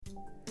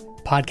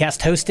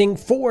Podcast hosting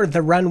for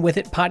the Run With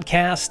It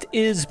podcast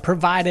is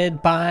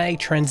provided by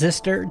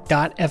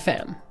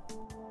Transistor.fm.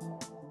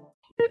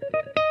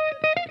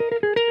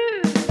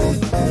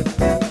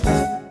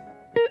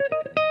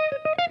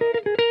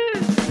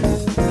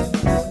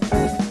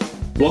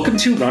 Welcome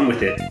to Run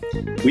With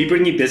It. We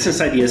bring you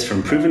business ideas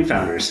from proven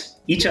founders.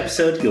 Each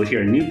episode, you'll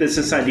hear a new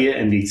business idea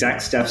and the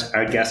exact steps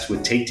our guests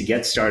would take to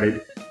get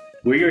started.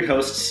 We're your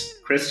hosts,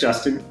 Chris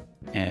Justin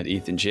and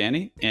Ethan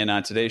Janney. And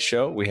on today's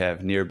show, we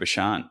have Nir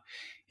Bashan.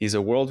 He's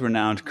a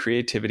world-renowned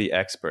creativity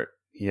expert.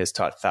 He has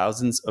taught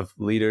thousands of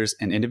leaders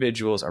and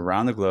individuals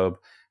around the globe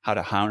how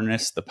to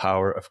harness the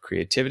power of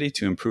creativity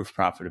to improve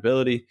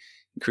profitability,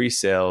 increase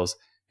sales,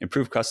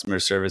 improve customer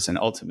service, and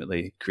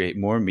ultimately create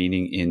more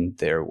meaning in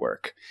their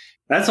work.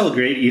 That's all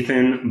great,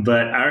 Ethan,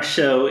 but our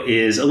show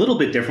is a little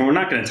bit different. We're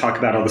not going to talk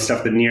about all the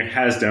stuff that Nir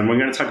has done. We're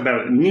going to talk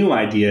about a new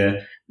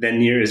idea that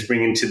Nir is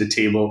bringing to the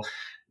table.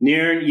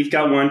 Nir, you've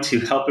got one to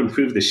help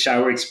improve the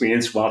shower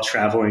experience while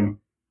traveling.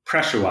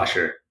 Pressure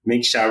washer.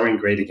 Make showering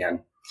great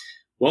again.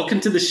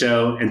 Welcome to the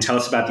show, and tell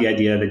us about the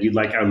idea that you'd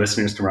like our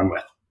listeners to run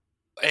with.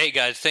 Hey,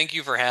 guys. Thank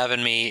you for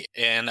having me.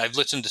 And I've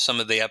listened to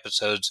some of the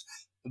episodes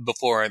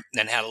before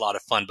and had a lot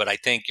of fun, but I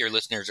think your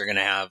listeners are going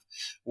to have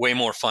way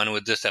more fun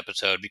with this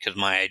episode because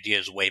my idea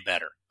is way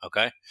better,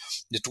 okay?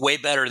 It's way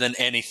better than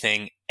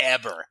anything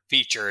ever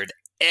featured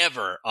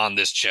ever on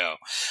this show.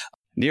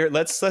 Nir,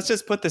 let's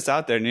just put this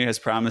out there. Nir has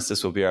promised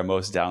this will be our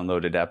most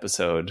downloaded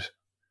episode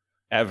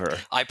ever.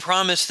 I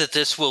promise that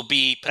this will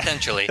be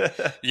potentially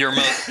your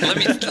most. I'm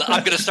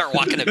going to start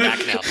walking it back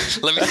now.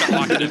 Let me start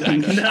walking it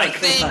back. I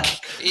think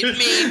it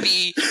may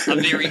be a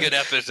very good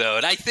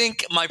episode. I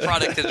think my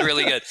product is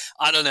really good.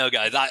 I don't know,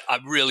 guys.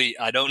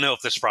 I don't know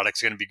if this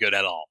product's going to be good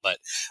at all, but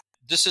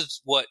this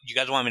is what you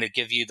guys want me to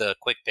give you the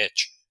quick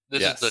pitch.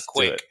 This is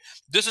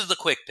the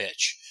quick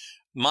pitch.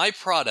 My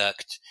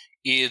product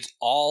is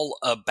all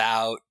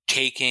about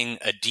taking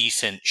a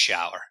decent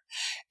shower.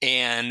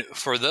 And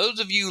for those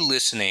of you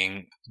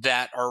listening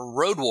that are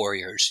road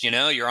warriors,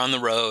 you're on the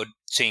road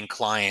seeing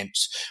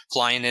clients,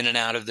 flying in and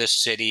out of this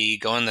city,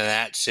 going to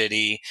that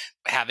city,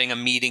 having a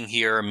meeting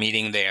here, a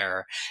meeting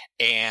there,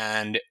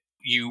 and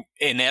you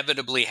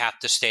inevitably have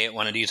to stay at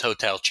one of these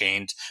hotel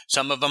chains.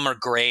 Some of them are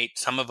great.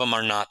 Some of them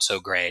are not so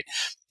great.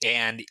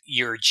 And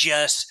you're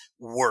just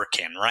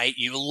working, right?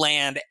 You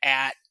land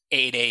at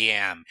 8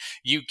 a.m.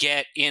 You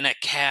get in a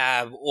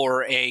cab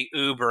or a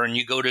Uber and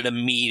you go to the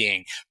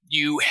meeting.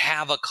 You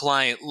have a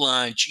client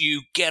lunch.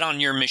 You get on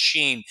your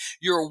machine.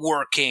 You're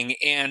working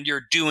and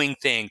you're doing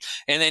things.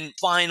 And then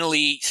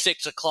finally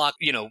 6 o'clock,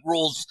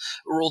 rolls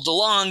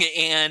along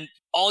and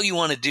all you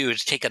want to do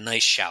is take a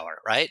nice shower,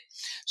 right?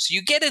 So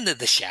you get into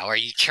the shower,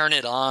 you turn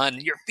it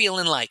on, you're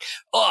feeling like,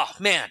 oh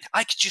man,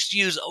 I could just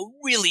use a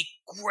really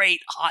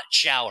great hot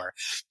shower.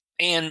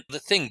 And the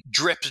thing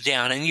drips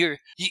down and you're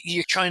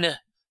trying to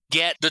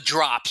get the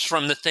drops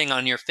from the thing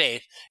on your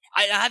face.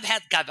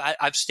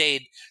 I've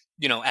stayed,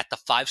 at the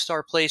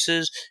 5-star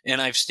places and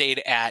I've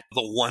stayed at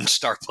the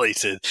 1-star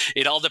places.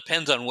 It all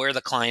depends on where the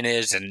client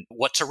is and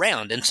what's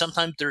around. And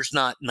sometimes there's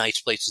not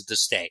nice places to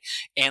stay.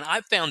 And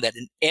I've found that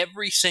in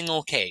every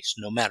single case,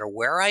 no matter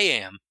where I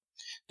am,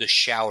 the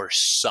shower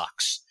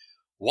sucks.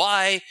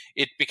 Why?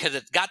 Because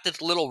it's got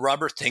this little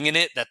rubber thing in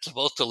it that's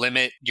supposed to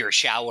limit your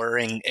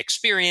showering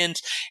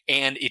experience,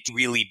 and it's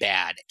really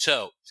bad.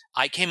 So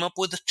I came up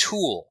with a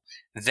tool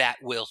that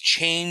will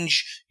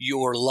change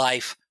your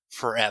life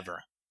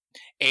forever.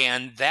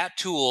 And that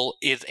tool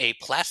is a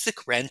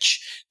plastic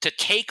wrench to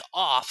take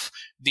off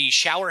the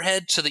shower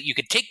head so that you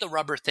can take the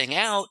rubber thing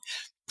out,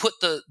 put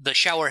the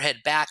shower head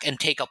back and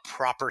take a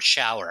proper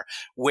shower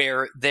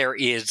where there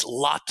is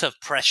lots of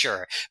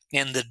pressure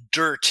and the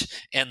dirt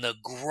and the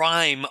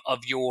grime of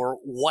your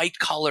white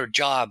collar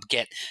job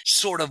get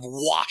sort of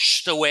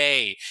washed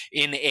away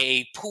in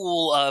a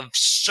pool of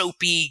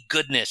soapy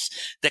goodness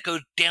that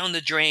goes down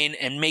the drain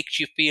and makes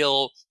you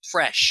feel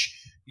fresh,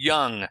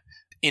 young,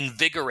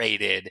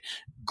 invigorated,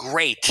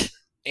 great,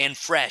 and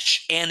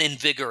fresh and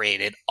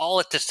invigorated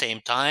all at the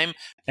same time.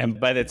 And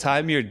by the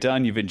time you're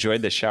done, you've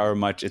enjoyed the shower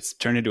much. It's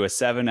turned into a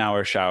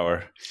 7-hour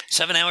shower.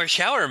 7-hour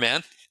shower,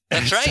 man.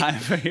 That's right. It's time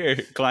for your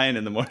client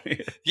in the morning.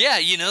 Yeah,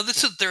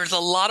 there's a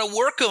lot of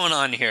work going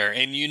on here,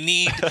 and you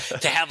need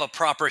to have a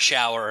proper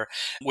shower,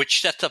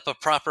 which sets up a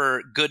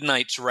proper good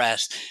night's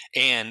rest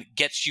and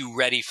gets you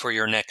ready for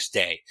your next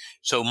day.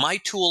 So my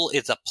tool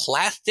is a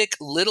plastic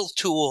little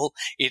tool.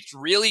 It's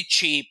really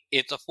cheap.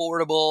 It's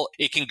affordable.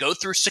 It can go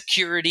through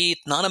security.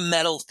 It's not a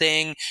metal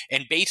thing.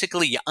 And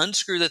basically, you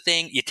unscrew the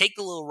thing, you take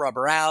the little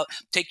rubber out,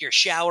 take your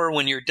shower.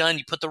 When you're done,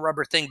 you put the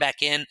rubber thing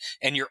back in,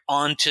 and you're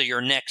on to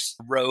your next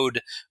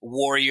road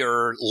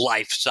warrior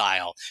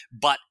lifestyle,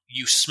 but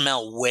you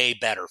smell way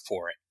better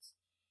for it.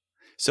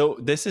 So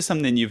this is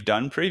something you've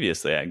done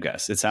previously, I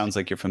guess. It sounds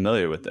like you're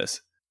familiar with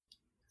this.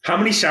 How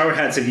many shower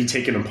heads have you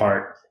taken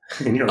apart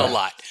in your life? A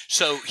lot.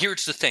 So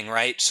here's the thing,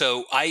 right?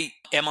 So I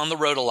am on the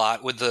road a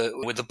lot with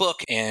the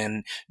book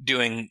and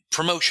doing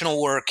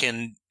promotional work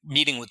and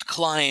meeting with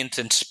clients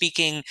and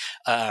speaking,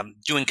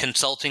 doing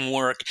consulting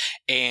work.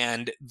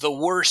 And the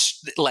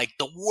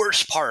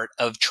worst part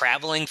of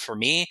traveling for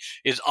me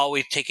is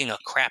always taking a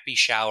crappy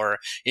shower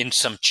in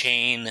some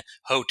chain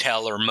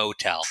hotel or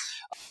motel.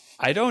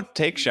 I don't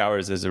take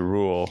showers as a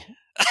rule.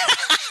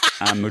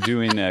 I'm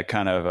doing a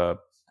kind of a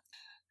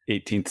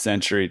 18th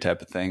century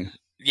type of thing.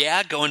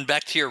 Yeah, going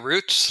back to your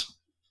roots.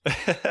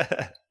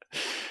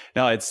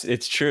 No,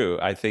 it's true.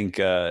 I think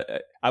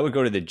I would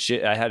go to the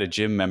gym. I had a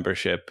gym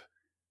membership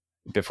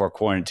before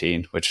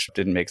quarantine, which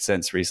didn't make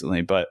sense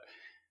recently, but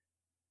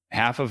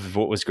half of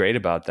what was great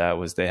about that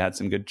was they had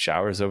some good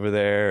showers over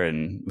there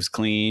and it was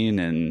clean,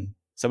 and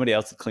somebody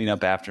else would clean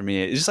up after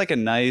me. It's just like a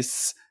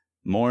nice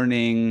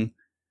morning.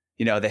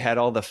 They had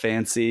all the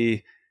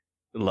fancy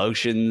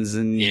lotions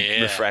and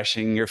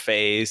refreshing your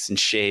face and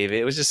shave.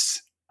 It was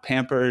just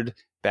pampered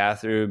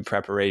bathroom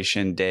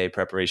preparation, day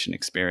preparation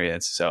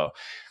experience. So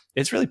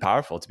it's really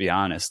powerful, to be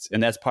honest.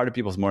 And that's part of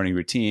people's morning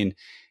routine.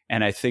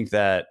 And I think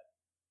that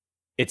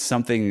it's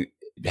something,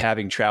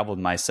 having traveled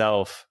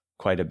myself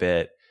quite a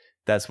bit,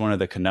 that's one of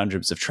the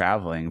conundrums of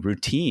traveling.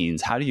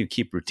 Routines. How do you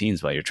keep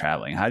routines while you're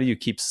traveling? How do you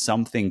keep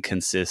something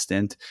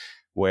consistent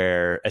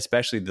where,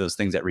 especially those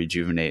things that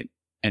rejuvenate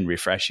and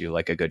refresh you,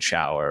 like a good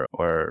shower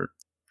or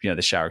the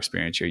shower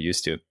experience you're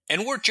used to?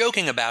 And we're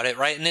joking about it,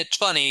 right? And it's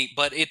funny,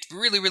 but it's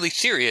really, really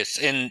serious.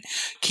 And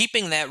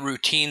keeping that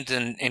routines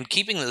and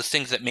keeping those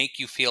things that make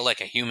you feel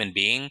like a human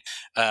being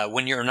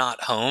when you're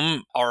not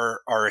home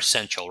are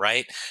essential,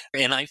 right?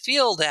 And I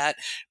feel that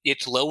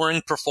it's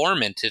lowering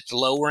performance. It's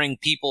lowering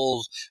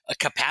people's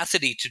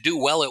capacity to do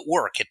well at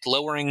work. It's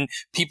lowering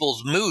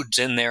people's moods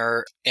and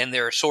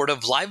their sort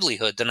of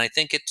livelihoods. And I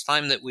think it's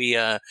time that we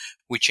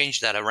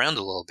change that around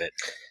a little bit.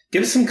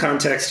 Give us some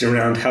context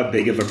around how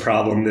big of a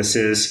problem this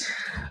is.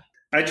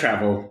 I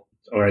travel,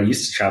 or I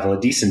used to travel a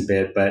decent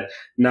bit, but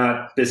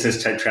not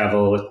business type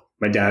travel.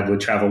 My dad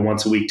would travel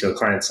once a week to a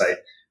client site,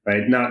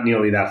 right? Not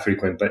nearly that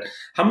frequent, but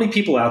how many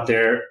people out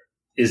there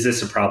is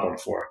this a problem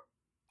for?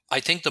 I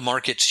think the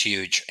market's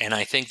huge, and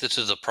I think this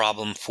is a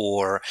problem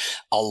for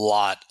a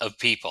lot of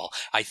people.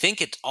 I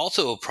think it's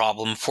also a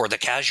problem for the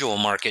casual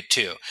market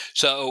too.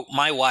 So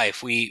my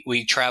wife,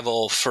 we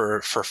travel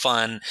for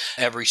fun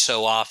every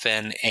so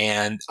often,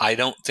 and I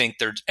don't think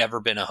there's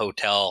ever been a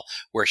hotel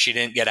where she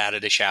didn't get out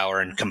of the shower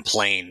and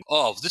complain,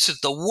 "Oh, this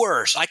is the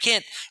worst. I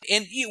can't,"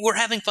 and we're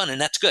having fun,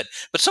 and that's good.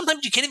 But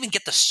sometimes you can't even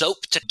get the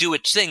soap to do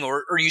its thing,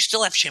 or you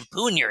still have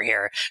shampoo in your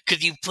hair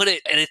because you put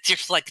it and it's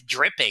just like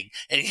dripping,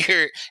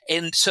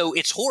 and so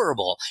it's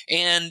horrible.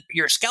 And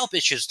your scalp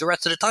itches the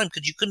rest of the time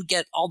because you couldn't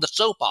get all the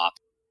soap off.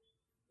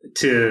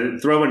 To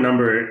throw a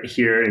number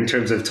here in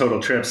terms of total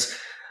trips,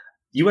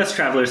 U.S.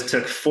 travelers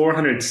took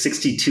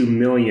 462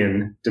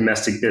 million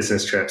domestic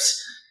business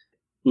trips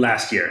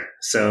last year.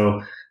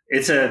 So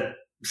it's a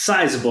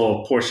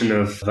sizable portion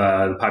of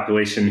the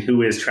population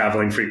who is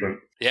traveling frequent.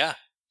 Yeah.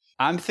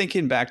 I'm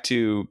thinking back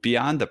to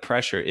beyond the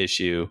pressure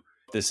issue.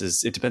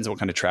 It depends on what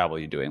kind of travel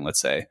you're doing,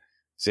 let's say.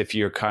 So if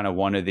you're kind of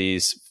one of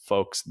these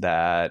folks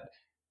that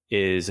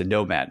is a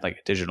nomad, like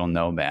a digital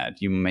nomad,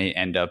 you may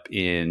end up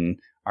in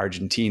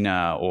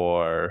Argentina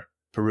or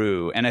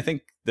Peru. And I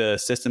think the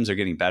systems are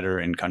getting better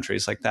in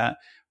countries like that.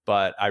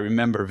 But I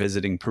remember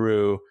visiting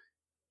Peru.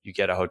 You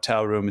get a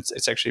hotel room.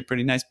 It's actually a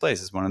pretty nice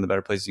place. It's one of the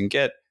better places you can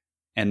get.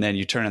 And then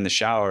you turn on the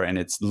shower and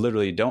it's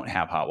literally don't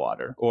have hot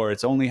water, or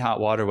it's only hot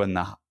water when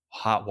the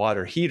hot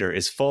water heater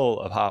is full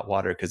of hot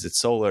water because it's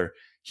solar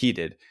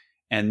heated.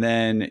 And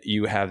then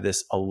you have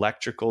this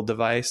electrical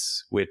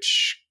device,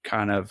 which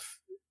kind of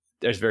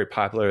is very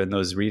popular in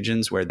those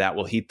regions where that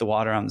will heat the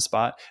water on the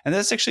spot. And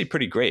that's actually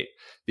pretty great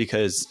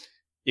because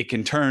it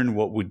can turn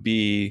what would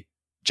be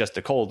just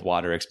a cold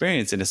water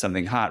experience into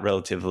something hot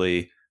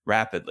relatively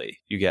rapidly.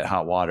 You get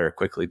hot water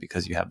quickly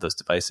because you have those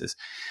devices.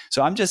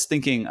 So I'm just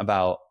thinking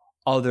about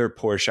other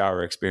poor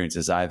shower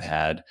experiences I've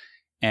had.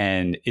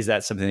 And is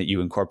that something that you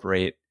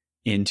incorporate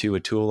into a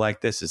tool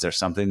like this? Is there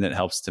something that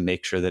helps to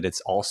make sure that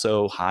it's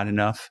also hot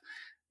enough?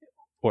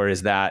 Or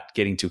is that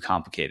getting too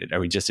complicated? Are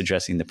we just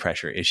addressing the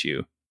pressure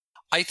issue?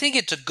 I think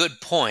it's a good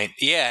point.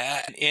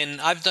 Yeah.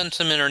 And I've done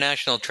some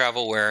international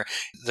travel where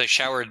the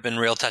shower has been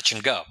real touch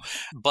and go.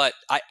 But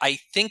I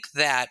think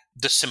that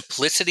the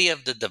simplicity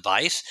of the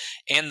device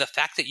and the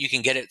fact that you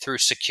can get it through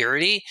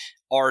security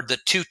are the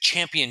two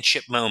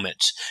championship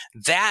moments.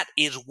 That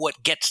is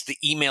what gets the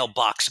email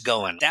box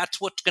going. That's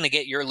what's going to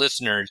get your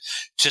listeners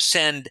to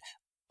send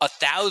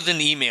 1,000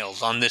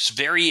 emails on this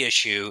very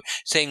issue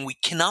saying we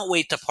cannot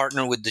wait to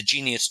partner with the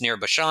genius Nir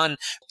Bashan.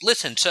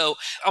 Listen, so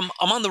I'm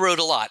on the road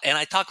a lot, and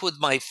I talk with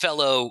my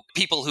fellow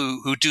people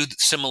who do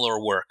similar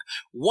work.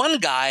 One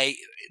guy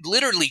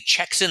literally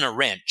checks in a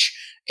wrench,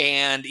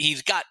 and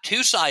he's got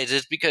two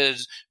sizes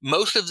because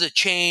most of the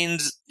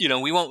chains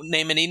we won't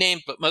name any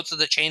names, but most of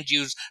the chains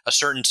use a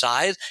certain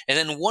size. And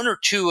then one or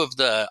two of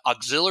the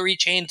auxiliary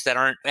chains that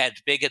aren't as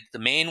big as the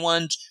main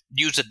ones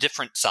use a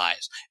different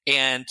size.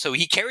 And so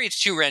he carries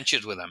 2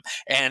 wrenches with him.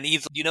 And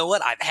he's, you know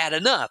what? I've had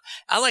enough.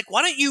 I'm like,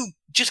 why don't you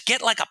just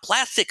get like a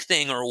plastic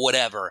thing or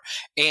whatever?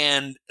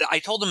 And I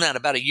told him that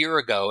about a year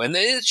ago. And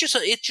it's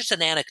just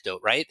an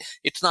anecdote, right?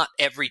 It's not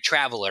every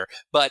traveler,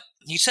 but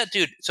he said,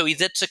 dude, so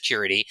he's at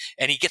security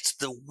and he gets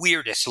the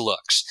weirdest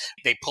looks.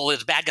 They pull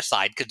his bag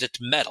aside because it's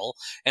metal.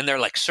 And they're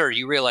like, sir,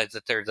 you realize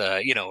that there's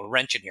a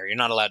wrench in here. You're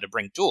not allowed to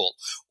bring tools.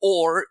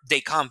 Or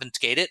they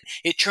confiscate it.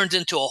 It turns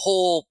into a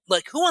whole,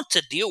 like, who wants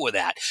to deal with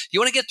that? You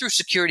want to get through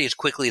security as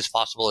quickly as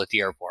possible at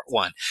the airport,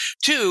 1.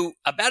 2,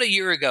 about a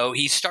year ago,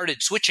 he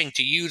started switching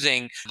to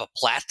using a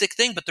plastic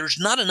thing, but there's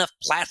not enough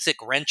plastic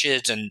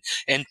wrenches and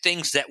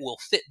things that will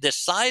fit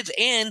this size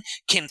and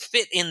can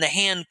fit in the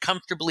hand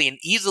comfortably and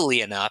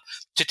easily enough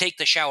to take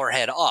the shower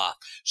head off.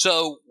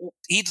 So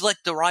he's like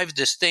derived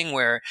this thing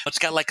where it's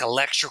got like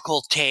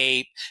electrical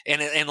tape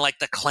and like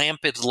the clamp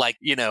is like,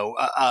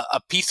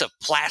 a piece of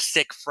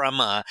plastic from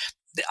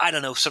I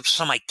don't know, some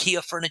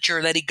IKEA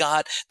furniture that he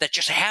got that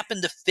just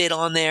happened to fit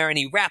on there, and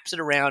he wraps it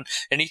around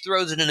and he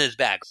throws it in his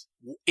bag.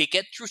 It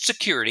gets through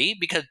security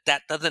because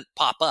that doesn't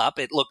pop up.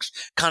 It looks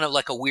kind of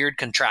like a weird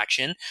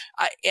contraction.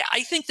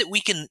 I think that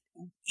we can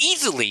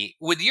easily,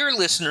 with your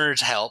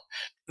listeners' help,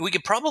 we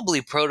could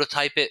probably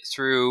prototype it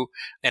through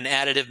an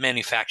additive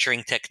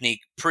manufacturing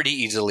technique pretty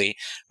easily.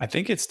 I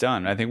think it's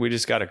done. I think we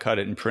just got to cut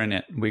it and print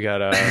it. We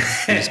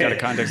just got to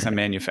contact some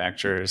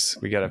manufacturers.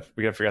 We got to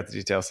figure out the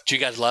details. Do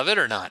you guys love it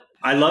or not?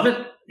 I love it.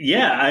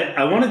 Yeah,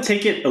 I want to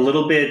take it a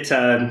little bit.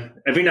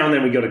 Every now and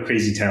then we go to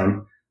Crazy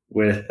Town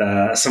with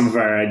some of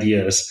our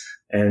ideas,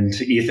 and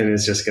Ethan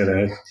is just going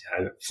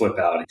to flip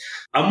out.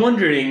 I'm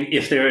wondering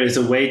if there is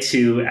a way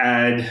to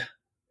add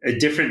a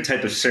different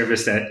type of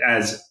service that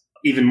adds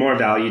even more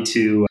value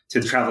to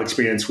the travel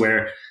experience,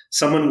 where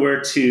someone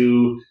were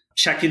to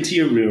check into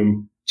your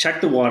room,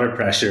 check the water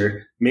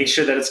pressure, make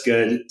sure that it's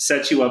good,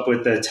 set you up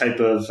with the type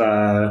of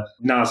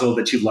nozzle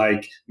that you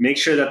like, make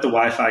sure that the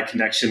Wi-Fi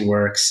connection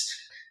works.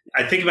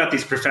 I think about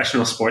these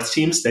professional sports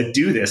teams that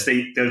do this.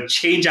 They'll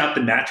change out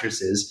the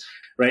mattresses,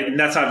 right? And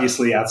that's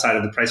obviously outside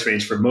of the price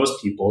range for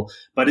most people.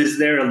 But is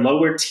there a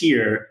lower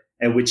tier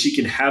at which you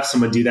can have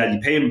someone do that? You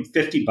pay them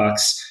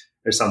 $50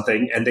 or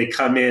something, and they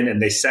come in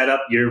and they set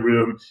up your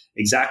room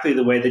exactly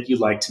the way that you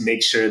like to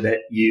make sure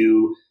that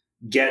you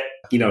get,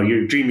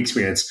 your dream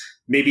experience.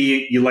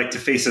 Maybe you like to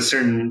face a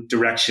certain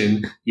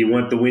direction. You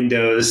want the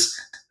windows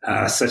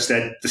such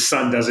that the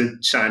sun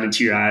doesn't shine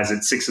into your eyes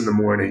at 6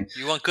 a.m.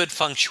 You want good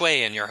feng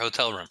shui in your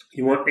hotel room.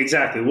 You want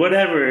exactly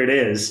whatever it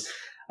is.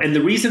 And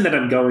the reason that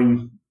I'm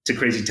going to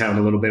Crazy Town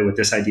a little bit with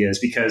this idea is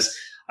because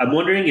I'm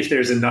wondering if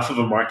there's enough of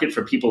a market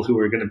for people who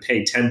are going to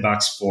pay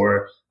 $10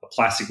 for a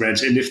plastic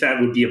wrench, and if that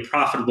would be a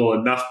profitable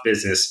enough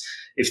business.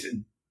 If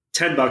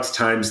 $10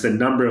 times the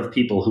number of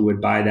people who would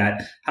buy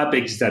that, how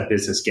big does that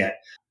business get?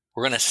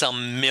 We're going to sell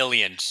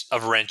millions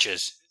of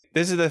wrenches.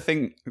 This is the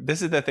thing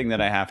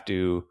that I have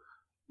to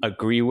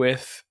agree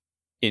with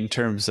in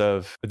terms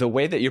of the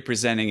way that you're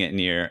presenting it,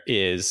 Nir,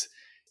 is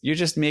you're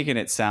just making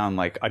it sound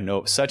like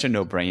such a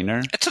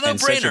no-brainer. It's a no-brainer. And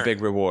such a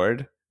big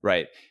reward,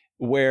 right?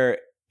 Where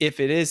if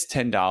it is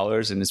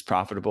 $10 and is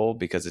profitable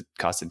because it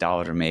costs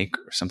 $1 to make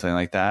or something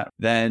like that,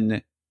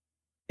 then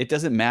it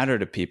doesn't matter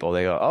to people.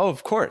 They go, oh,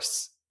 of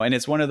course. And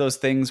it's one of those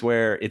things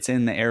where it's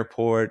in the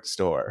airport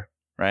store,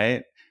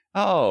 right?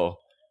 Oh,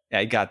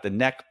 I got the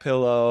neck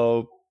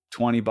pillow,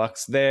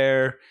 $20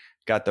 there.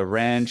 Got the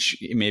wrench.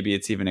 Maybe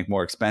it's even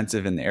more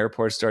expensive in the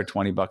airport store,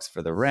 $20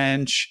 for the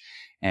wrench.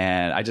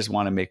 And I just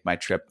want to make my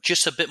trip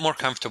just a bit more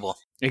comfortable.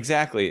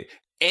 Exactly.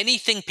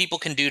 Anything people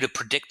can do to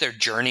predict their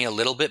journey a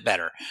little bit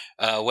better,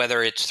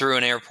 whether it's through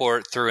an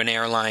airport, through an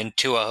airline,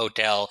 to a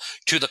hotel,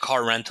 to the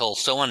car rental,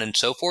 so on and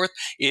so forth,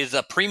 is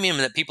a premium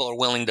that people are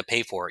willing to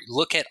pay for.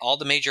 Look at all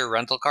the major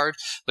rental cars,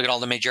 look at all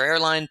the major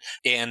airlines,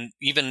 and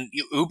even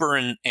Uber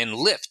and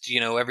Lyft.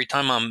 Every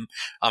time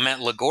I'm at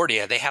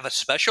LaGuardia, they have a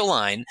special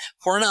line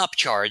for an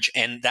upcharge,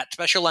 and that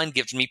special line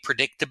gives me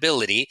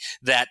predictability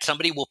that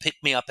somebody will pick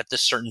me up at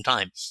this certain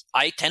time.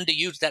 I tend to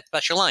use that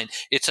special line.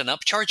 It's an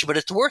upcharge, but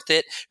it's worth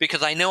it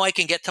because I know I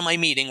can get to my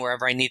meeting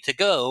wherever I need to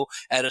go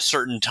at a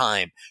certain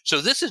time.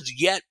 So this is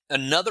yet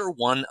another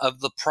one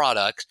of the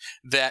products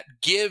that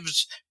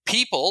gives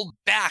people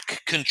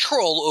back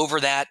control over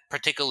that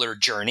particular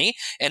journey.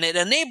 And it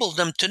enables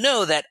them to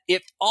know that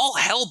if all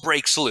hell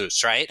breaks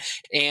loose, right,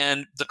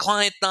 and the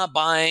client's not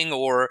buying,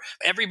 or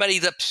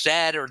everybody's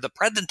upset, or the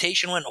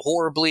presentation went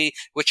horribly,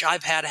 which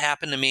I've had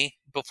happen to me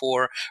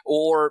before,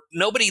 or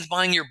nobody's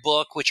buying your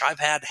book, which I've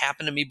had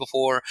happen to me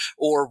before,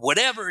 or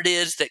whatever it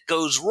is that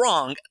goes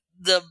wrong,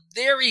 the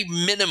very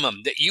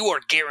minimum that you are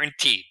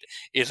guaranteed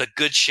is a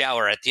good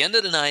shower at the end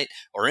of the night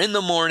or in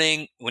the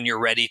morning when you're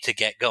ready to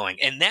get going.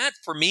 And that,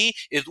 for me,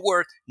 is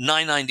worth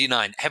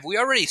 $9.99. Have we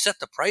already set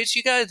the price,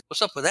 you guys?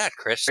 What's up with that,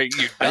 Chris? Are you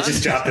done? I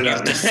just dropped it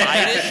You've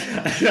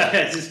decided?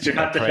 I just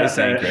dropped it price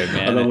ain't great,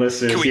 man. on the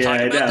listeners. Can we talk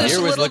about this?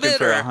 Here was little looking bit,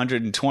 for or-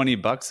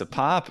 $120 a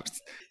pop.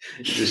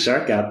 There's a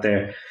shark out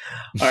there.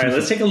 All right,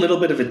 let's take a little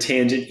bit of a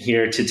tangent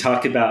here to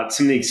talk about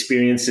some of the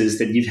experiences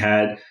that you've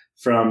had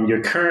from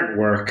your current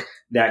work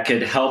that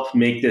could help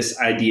make this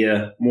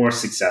idea more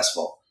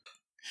successful.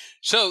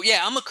 So,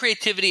 yeah, I'm a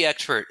creativity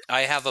expert.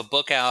 I have a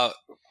book out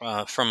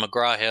from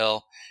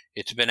McGraw-Hill.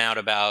 It's been out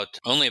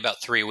only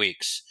about 3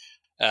 weeks.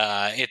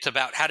 It's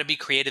about how to be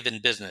creative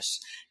in business.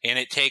 And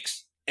it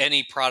takes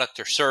any product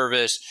or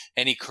service,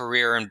 any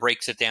career, and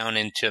breaks it down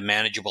into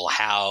manageable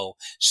how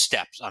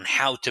steps on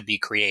how to be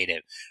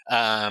creative.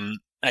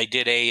 I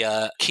did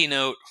a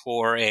keynote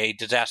for a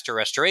disaster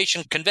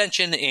restoration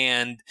convention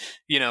and,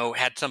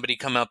 had somebody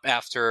come up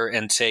after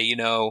and say,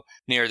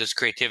 Nir, this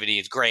creativity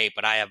is great,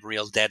 but I have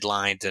real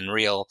deadlines and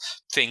real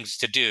things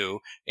to do.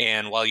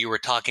 And while you were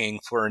talking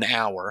for an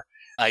hour,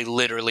 I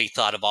literally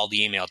thought of all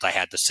the emails I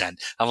had to send.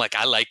 I'm like,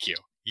 I like you.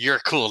 You're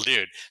a cool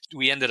dude.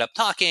 We ended up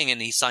talking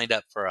and he signed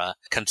up for a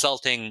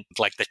consulting,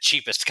 like the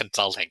cheapest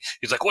consulting.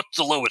 He's like, what's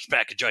the lowest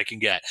package I can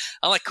get?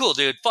 I'm like, cool,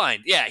 dude,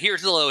 fine. Yeah,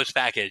 here's the lowest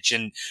package.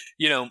 And,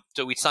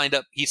 so he signed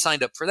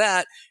up for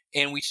that.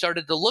 And we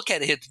started to look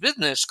at his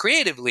business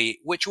creatively,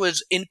 which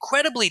was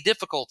incredibly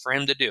difficult for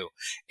him to do.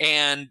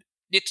 And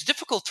it's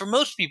difficult for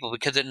most people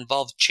because it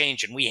involves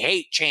change and we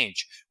hate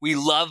change. We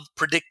love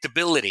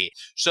predictability.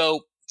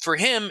 So for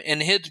him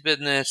and his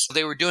business,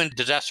 they were doing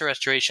disaster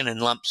restoration in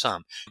lump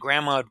sum.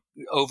 Grandma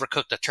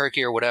overcooked a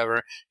turkey or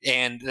whatever,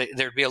 and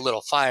there'd be a little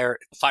fire.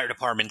 The fire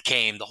department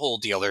came, the whole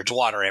deal. There's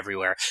water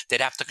everywhere.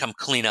 They'd have to come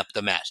clean up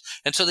the mess.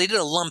 And so they did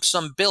a lump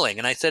sum billing.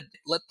 And I said,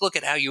 let's look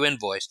at how you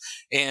invoice.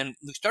 And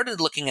we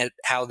started looking at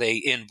how they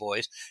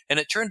invoice. And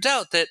it turns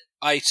out that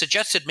I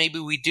suggested maybe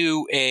we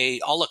do a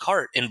a la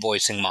carte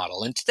invoicing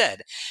model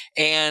instead.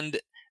 And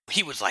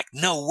he was like,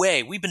 no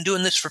way. We've been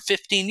doing this for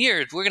 15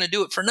 years. We're going to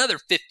do it for another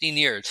 15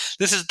 years.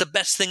 This is the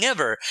best thing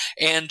ever.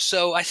 And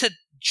so I said,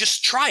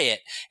 just try it.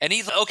 And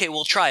he's like, okay,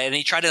 we'll try it. And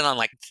he tried it on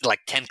like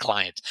 10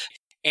 clients.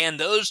 And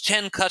those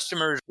 10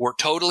 customers were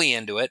totally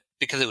into it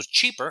because it was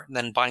cheaper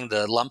than buying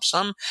the lump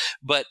sum.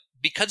 But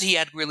because he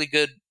had really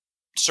good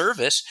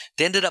service,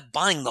 they ended up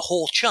buying the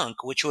whole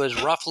chunk, which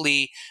was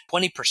roughly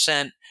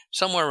 20%,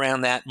 somewhere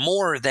around that,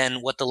 more than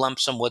what the lump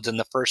sum was in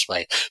the first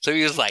place. So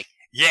he was like,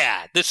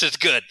 yeah, this is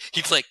good.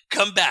 He's like,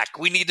 come back.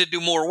 We need to do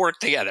more work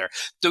together.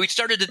 So we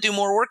started to do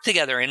more work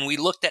together and we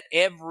looked at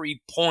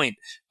every point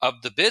of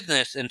the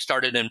business and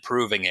started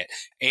improving it.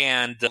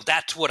 And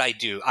that's what I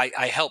do.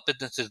 I help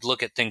businesses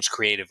look at things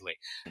creatively.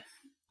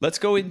 Let's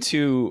go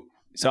into,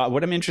 so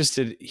what I'm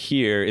interested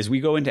here is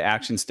we go into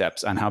action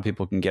steps on how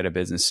people can get a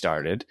business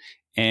started.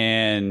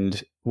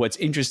 And what's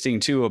interesting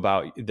too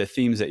about the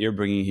themes that you're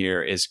bringing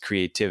here is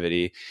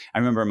creativity. I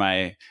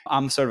remember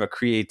I'm sort of a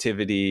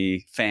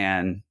creativity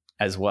fan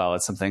as well.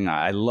 It's something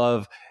I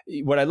love.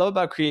 What I love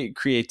about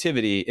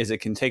creativity is it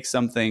can take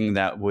something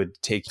that would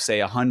take,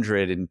 say,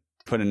 100 and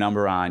put a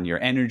number on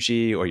your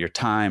energy or your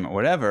time or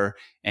whatever.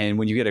 And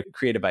when you get a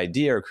creative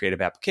idea or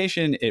creative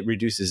application, it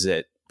reduces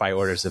it by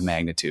orders of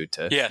magnitude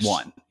to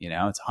one.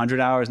 It's 100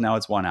 hours. Now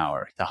it's 1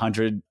 hour. The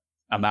 100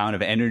 amount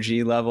of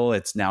energy level,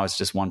 it's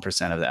just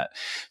 1% of that.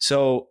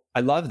 So I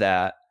love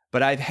that.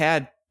 But I've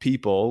had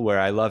people where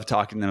I love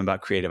talking to them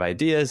about creative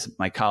ideas.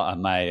 My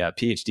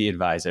PhD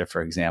advisor,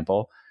 for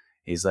example,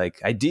 he's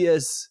like,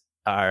 ideas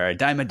are a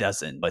dime a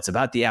dozen. It's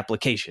about the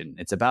application.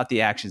 It's about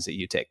the actions that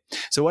you take.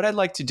 So what I'd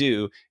like to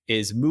do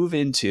is move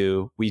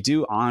into, we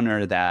do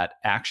honor that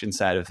action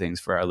side of things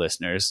for our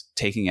listeners,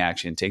 taking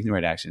action, taking the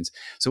right actions.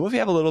 So if we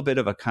have a little bit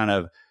of a kind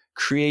of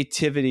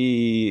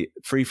creativity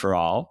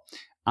free-for-all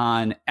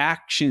on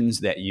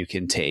actions that you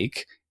can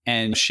take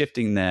and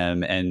shifting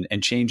them and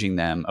changing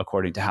them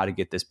according to how to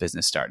get this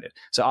business started.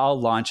 So I'll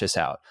launch us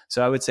out.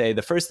 So I would say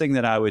the first thing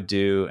that I would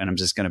do, and I'm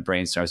just going to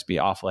brainstorm, it's be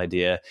an awful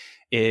idea,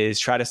 is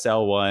try to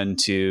sell one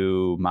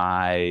to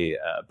my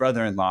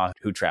brother-in-law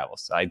who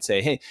travels. So I'd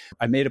say, hey,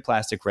 I made a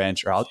plastic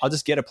wrench, or I'll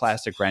just get a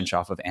plastic wrench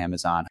off of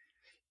Amazon.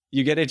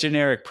 You get a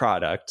generic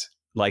product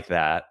like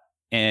that,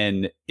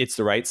 and it's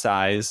the right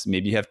size.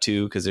 Maybe you have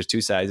two because there's two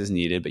sizes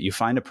needed, but you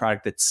find a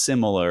product that's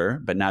similar,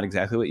 but not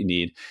exactly what you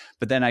need.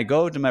 But then I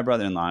go to my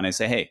brother-in-law and I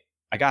say, hey,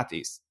 I got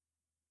these.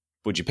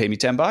 Would you pay me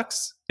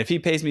 $10? If he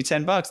pays me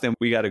 $10, then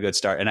we got a good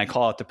start. And I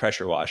call out the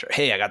pressure washer.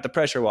 Hey, I got the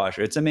pressure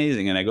washer. It's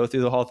amazing. And I go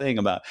through the whole thing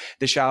about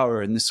the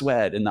shower and the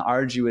sweat and the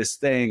arduous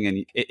thing.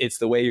 And it's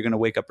the way you're going to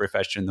wake up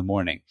refreshed in the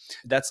morning.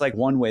 That's like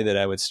one way that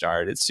I would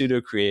start. It's pseudo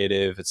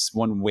creative. It's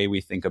one way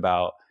we think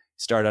about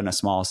start on a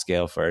small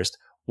scale first.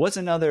 What's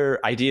another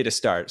idea to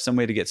start? Some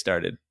way to get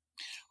started?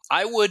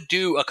 I would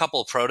do a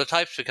couple of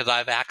prototypes because I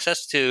have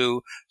access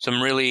to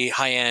some really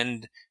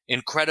high-end,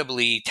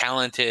 incredibly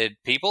talented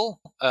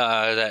people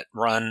that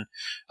run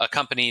a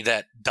company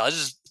that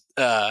does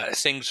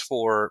things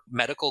for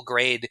medical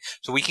grade,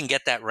 so we can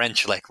get that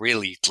wrench like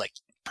really like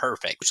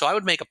perfect. So I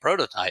would make a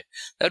prototype.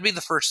 That would be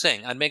the first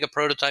thing. I'd make a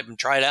prototype and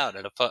try it out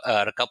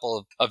at a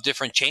couple of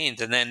different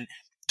chains, and then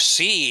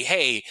see,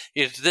 hey,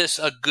 is this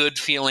a good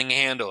feeling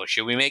handle?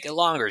 Should we make it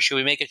longer? Should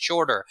we make it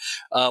shorter?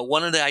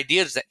 One of the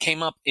ideas that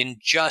came up in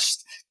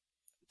just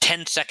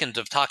 10 seconds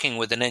of talking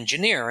with an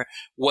engineer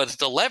was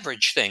the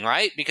leverage thing,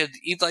 right? Because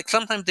like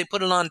sometimes they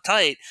put it on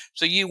tight.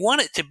 So you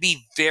want it to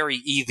be very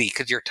easy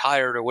because you're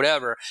tired or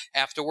whatever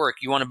after work.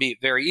 You want to be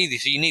very easy.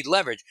 So you need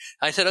leverage.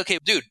 I said, okay,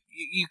 dude,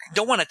 you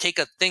don't want to take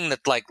a thing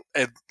that's like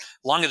as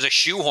long as a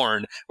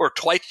shoehorn or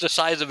twice the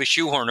size of a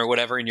shoehorn or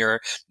whatever in your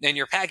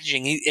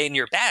packaging, in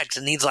your bags.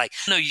 And he's like,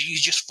 no, you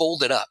just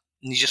fold it up.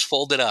 And you just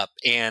fold it up,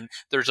 and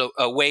there's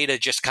a way to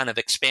just kind of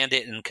expand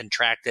it and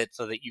contract it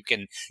so that you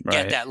can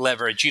get that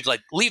leverage. He's like,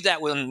 leave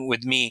that one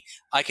with me.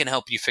 I can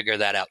help you figure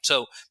that out.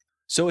 So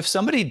if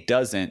somebody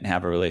doesn't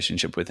have a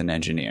relationship with an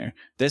engineer,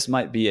 this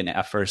might be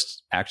a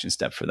first action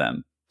step for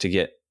them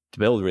to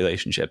build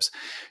relationships.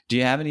 Do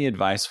you have any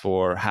advice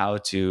for how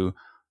to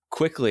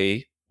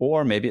quickly,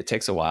 or maybe it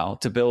takes a while,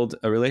 to build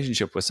a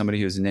relationship with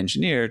somebody who's an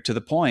engineer to the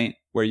point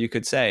where you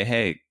could say,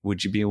 hey,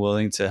 would you be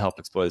willing to help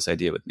explore this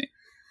idea with me?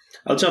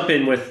 I'll jump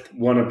in with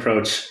one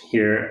approach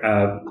here.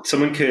 A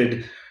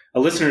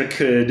listener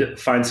could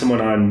find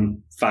someone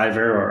on Fiverr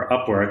or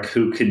Upwork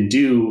who can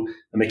do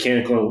a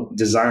mechanical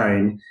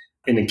design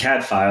in a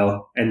CAD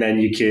file, and then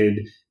you could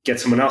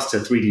get someone else to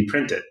 3D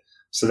print it.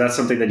 So that's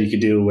something that you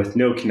could do with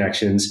no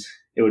connections.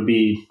 It would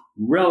be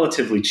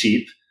relatively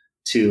cheap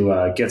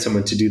to get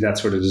someone to do that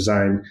sort of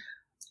design.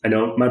 I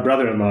know my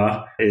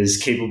brother-in-law is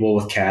capable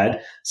with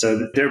CAD.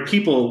 So there are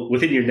people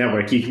within your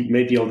network you can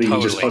maybe only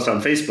just post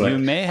on Facebook. You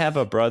may have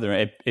a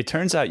brother. It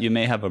turns out you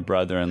may have a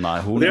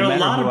brother-in-law. There are a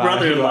lot of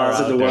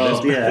brother-in-laws in the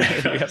world.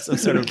 Yeah. You have some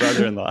sort of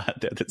brother-in-law out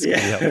there that's going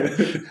to be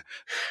helpful.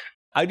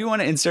 I do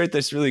want to insert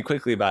this really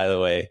quickly, by the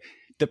way.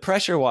 The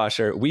pressure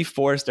washer, we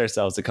forced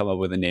ourselves to come up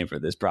with a name for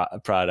this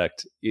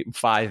product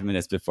 5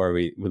 minutes before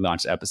we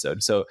launched the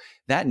episode. So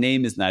that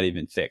name is not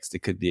even fixed. It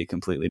could be a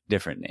completely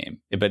different name,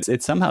 but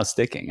it's somehow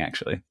sticking,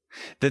 actually.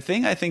 The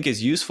thing I think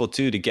is useful,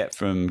 too, to get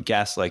from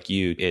guests like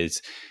you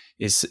is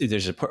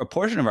there's a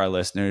portion of our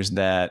listeners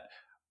that,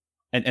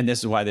 and this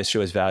is why this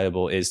show is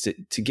valuable, is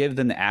to give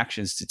them the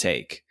actions to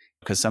take.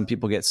 Because some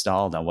people get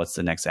stalled on what's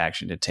the next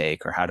action to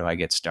take, or how do I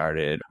get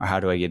started, or how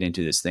do I get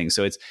into this thing.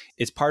 So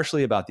it's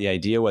partially about the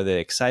idea, whether they're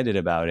excited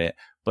about it,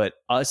 but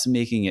us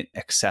making it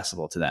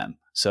accessible to them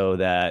so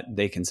that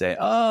they can say,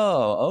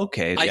 oh,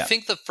 okay. I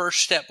think the first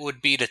step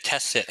would be to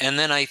test it. And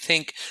then I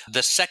think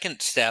the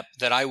second step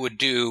that I would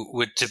do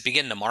would to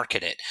begin to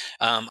market it.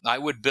 I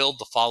would build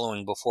the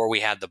following before we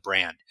had the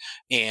brand.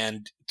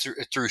 And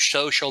through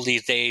social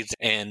these days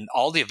and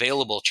all the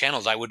available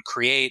channels, I would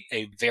create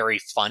a very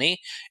funny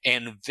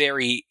and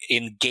very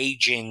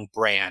engaging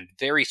brand,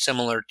 very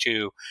similar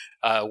to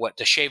what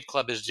the Shave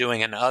Club is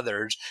doing and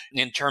others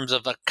in terms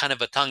of a kind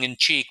of a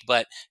tongue-in-cheek.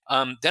 But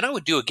then I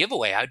would do a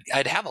giveaway.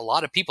 I'd have a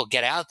lot of people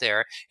get out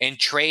there and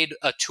trade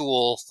a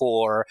tool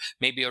for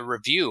maybe a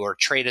review, or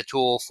trade a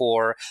tool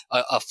for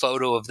a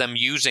photo of them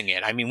using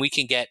it. I mean, we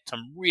can get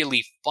some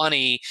really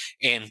funny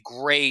and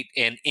great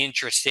and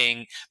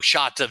interesting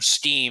shots of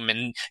steam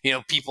and,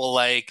 people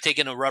like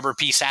taking a rubber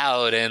piece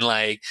out and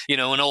like,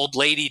 an old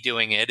lady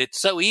doing it. It's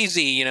so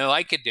easy,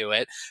 I could do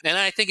it. And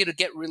I think it'll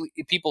get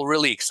people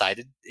really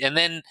excited. And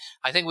then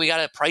I think we got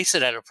to price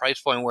it at a price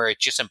point where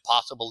it's just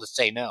impossible to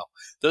say no.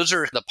 Those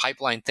are the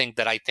pipeline things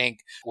that I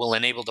think will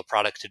enable the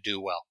product to do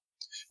well.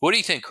 What do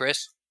you think,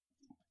 Chris?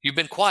 You've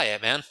been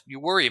quiet, man. You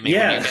worry me.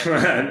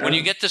 Yeah. When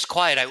you get this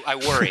quiet, I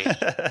worry.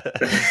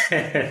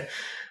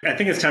 I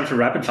think it's time for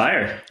rapid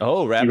fire.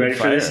 Oh, rapid fire. You ready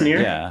for this,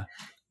 Nir? Yeah.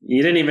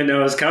 You didn't even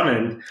know it was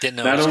coming. Didn't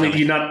know. Not only do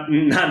you not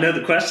know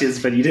the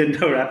questions, but you didn't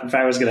know rapid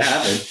fire was going to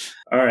happen.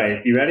 All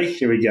right, you ready?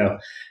 Here we go.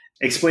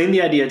 Explain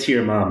the idea to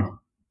your mom.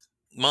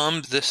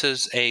 Mom, this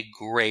is a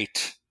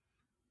great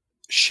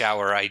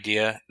shower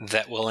idea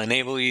that will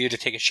enable you to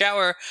take a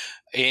shower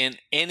in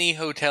any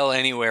hotel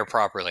anywhere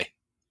properly.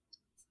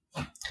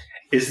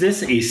 Is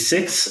this a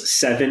 6,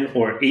 7,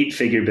 or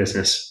 8-figure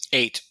business?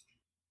 8.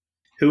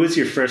 Who is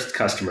your first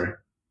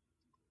customer?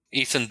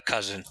 Ethan's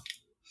cousin.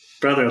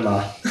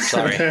 Brother-in-law.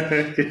 Sorry.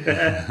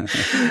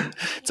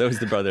 It's always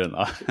the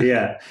brother-in-law.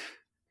 Yeah.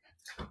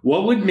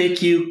 What would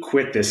make you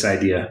quit this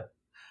idea?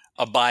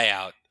 A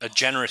buyout, a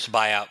generous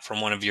buyout from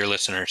one of your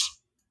listeners.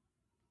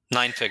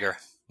 9-figure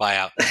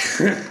buyout.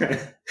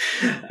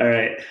 All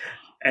right.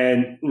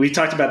 And we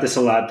talked about this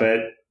a lot, but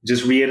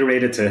just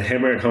reiterate it to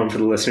hammer it home for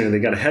the listener. They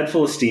got a head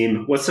full of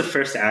steam. What's the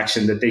first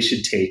action that they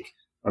should take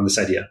on this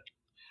idea?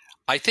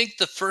 I think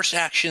the first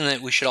action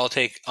that we should all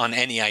take on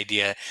any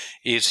idea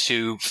is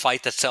to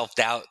fight the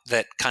self-doubt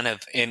that kind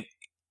of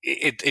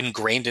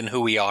ingrained in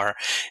who we are,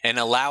 and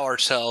allow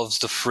ourselves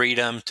the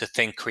freedom to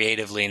think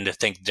creatively and to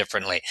think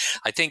differently.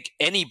 I think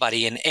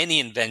anybody in any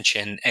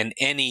invention and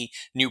any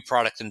new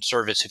product and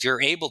service, if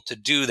you're able to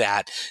do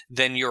that,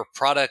 then your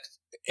product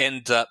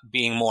ends up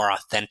being more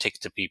authentic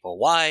to people.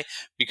 Why?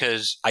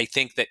 Because I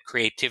think that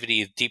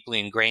creativity is deeply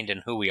ingrained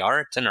in who we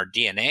are. It's in our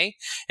DNA.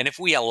 And if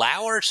we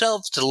allow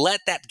ourselves to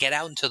let that get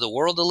out into the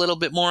world a little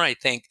bit more, I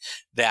think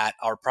that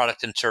our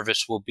product and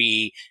service will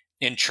be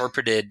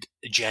interpreted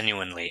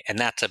genuinely. And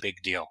that's a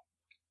big deal.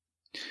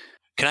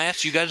 Can I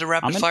ask you guys a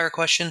rapid fire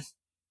question?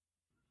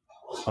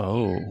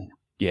 Oh,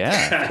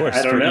 yeah, of course.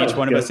 I don't know. Each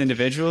one of us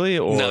individually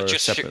or no,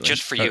 separately?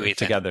 Just for you,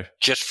 Ethan. Together.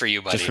 Just for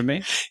you, buddy. Just for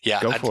me?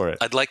 Yeah. Go for it.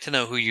 I'd like to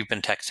know who you've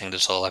been texting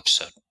this whole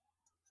episode.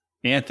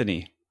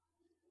 Anthony.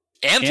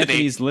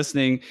 Anthony's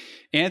listening.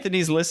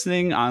 Anthony's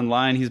listening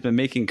online. He's been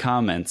making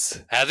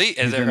comments. Has he?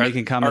 He's been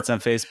making comments on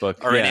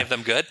Facebook. Are any of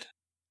them good?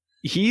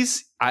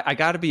 I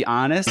got to be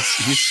honest.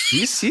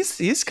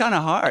 He's kind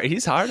of hard.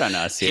 He's hard on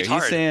us here.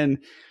 He's saying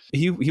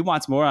he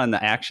wants more on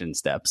the action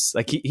steps.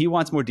 Like he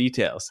wants more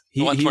details.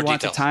 He wants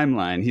a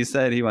timeline. He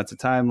said he wants a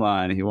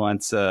timeline. He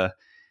wants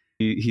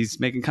he's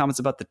making comments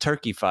about the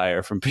turkey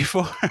fire from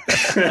before.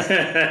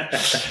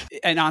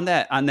 And on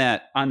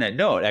that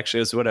note,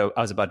 actually, is what I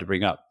was about to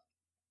bring up.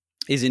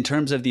 Is in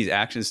terms of these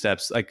action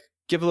steps, like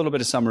give a little bit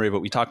of summary of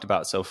what we talked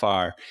about so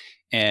far,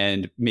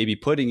 and maybe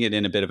putting it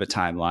in a bit of a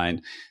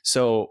timeline.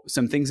 So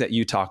some things that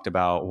you talked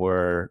about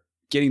were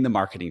getting the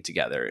marketing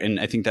together, and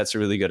I think that's a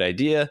really good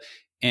idea.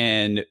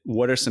 And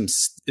what are some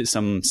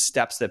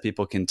steps that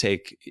people can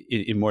take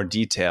in more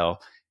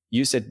detail?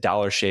 You said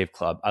Dollar Shave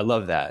Club. I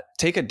love that.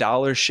 Take a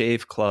Dollar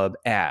Shave Club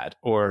ad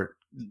or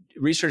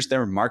research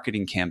their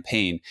marketing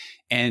campaign,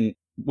 and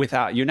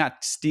you're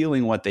not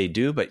stealing what they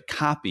do, but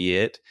copy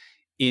it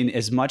in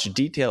as much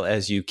detail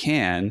as you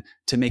can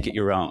to make it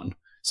your own.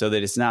 So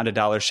that it's not a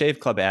Dollar Shave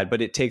Club ad,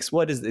 but it takes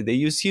they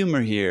use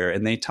humor here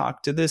and they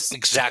talk to this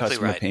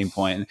customer pain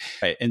point.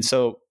 Right. And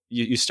so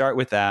you start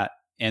with that,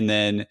 and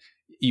then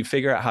you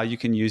figure out how you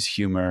can use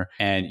humor,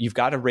 and you've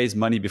got to raise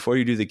money before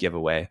you do the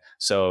giveaway.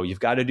 So you've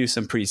got to do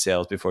some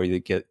pre-sales before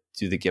you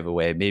do the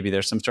giveaway. Maybe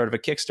there's some sort of a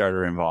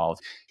Kickstarter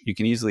involved. You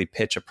can easily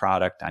pitch a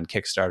product on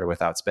Kickstarter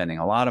without spending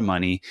a lot of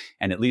money.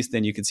 And at least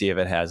then you can see if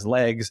it has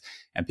legs,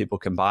 and people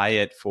can buy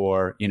it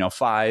for,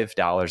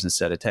 $5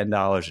 instead of $10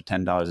 or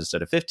 $10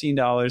 instead of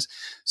 $15.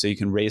 So you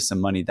can raise some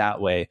money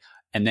that way.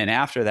 And then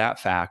after that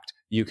fact,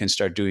 you can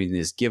start doing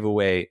this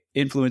giveaway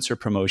influencer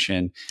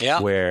promotion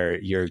where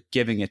you're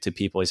giving it to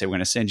people. You say, we're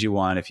going to send you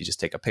one if you just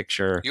take a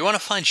picture. You want to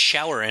find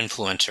shower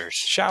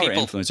influencers.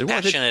 People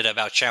passionate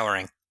about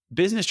showering.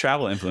 Business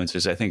travel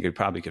influencers, I think you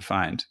probably could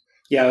find.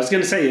 Yeah, I was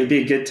going to say it'd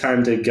be a good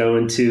time to go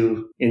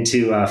into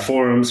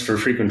forums for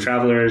frequent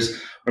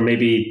travelers, or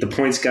maybe the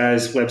Points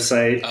Guys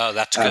website. Oh,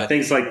 that's good.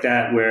 Things like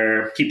that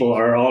where people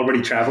are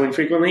already traveling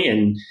frequently,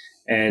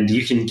 and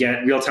you can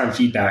get real-time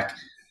feedback.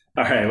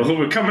 All right, well,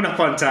 we're coming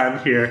up on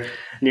time here.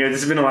 Nir,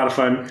 this has been a lot of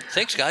fun.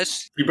 Thanks,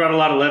 guys. You brought a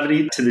lot of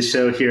levity to the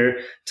show here.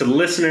 To the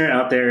listener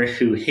out there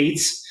who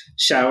hates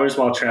showers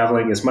while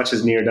traveling as much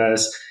as Nir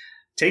does,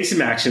 take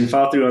some action,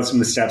 follow through on some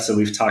of the steps that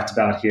we've talked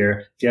about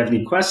here. If you have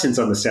any questions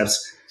on the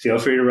steps, feel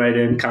free to write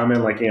in,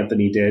 comment like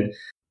Anthony did.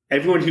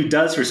 Everyone who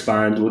does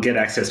respond will get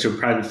access to a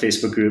private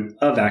Facebook group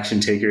of action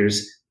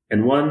takers,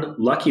 and one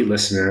lucky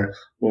listener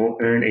will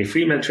earn a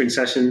free mentoring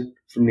session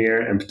from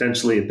Nir and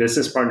potentially a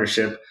business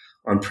partnership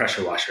on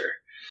Pressure Washer.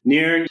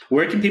 Nir,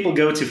 where can people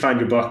go to find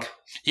your book?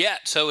 Yeah,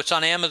 so it's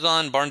on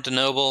Amazon, Barnes &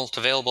 Noble. It's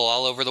available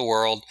all over the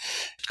world.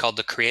 It's called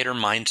The Creator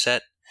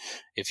Mindset.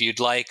 If you'd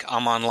like,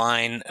 I'm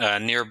online,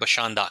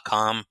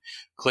 nirbashan.com.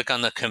 Click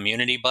on the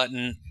community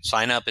button,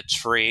 sign up, it's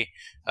free.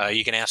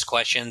 You can ask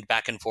questions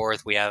back and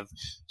forth. We have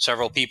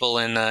several people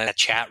in a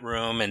chat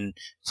room, and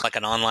it's like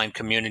an online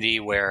community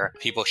where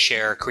people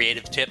share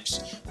creative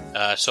tips.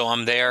 So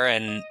I'm there,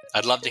 and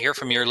I'd love to hear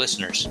from your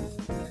listeners.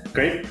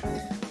 Great.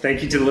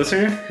 Thank you to the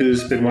listener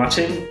who's been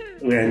watching,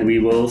 and we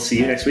will see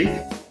you next week.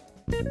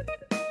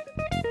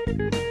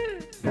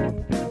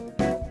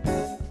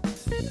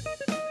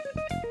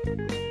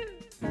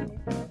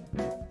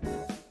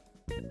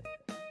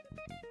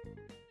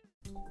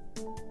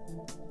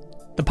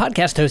 The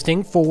podcast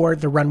hosting for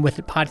the Run With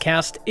It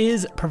podcast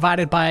is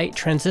provided by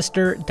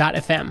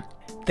Transistor.fm.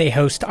 They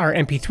host our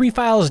MP3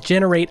 files,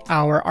 generate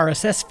our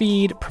RSS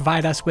feed,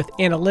 provide us with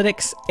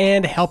analytics,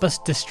 and help us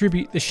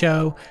distribute the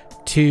show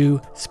to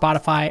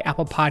Spotify,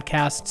 Apple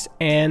Podcasts,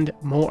 and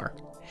more.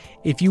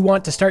 If you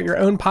want to start your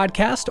own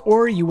podcast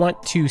or you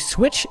want to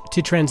switch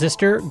to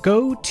Transistor,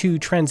 go to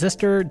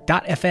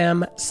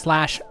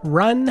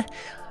transistor.fm/run.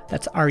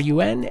 That's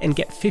RUN, and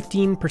get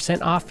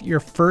 15% off your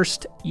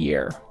first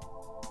year.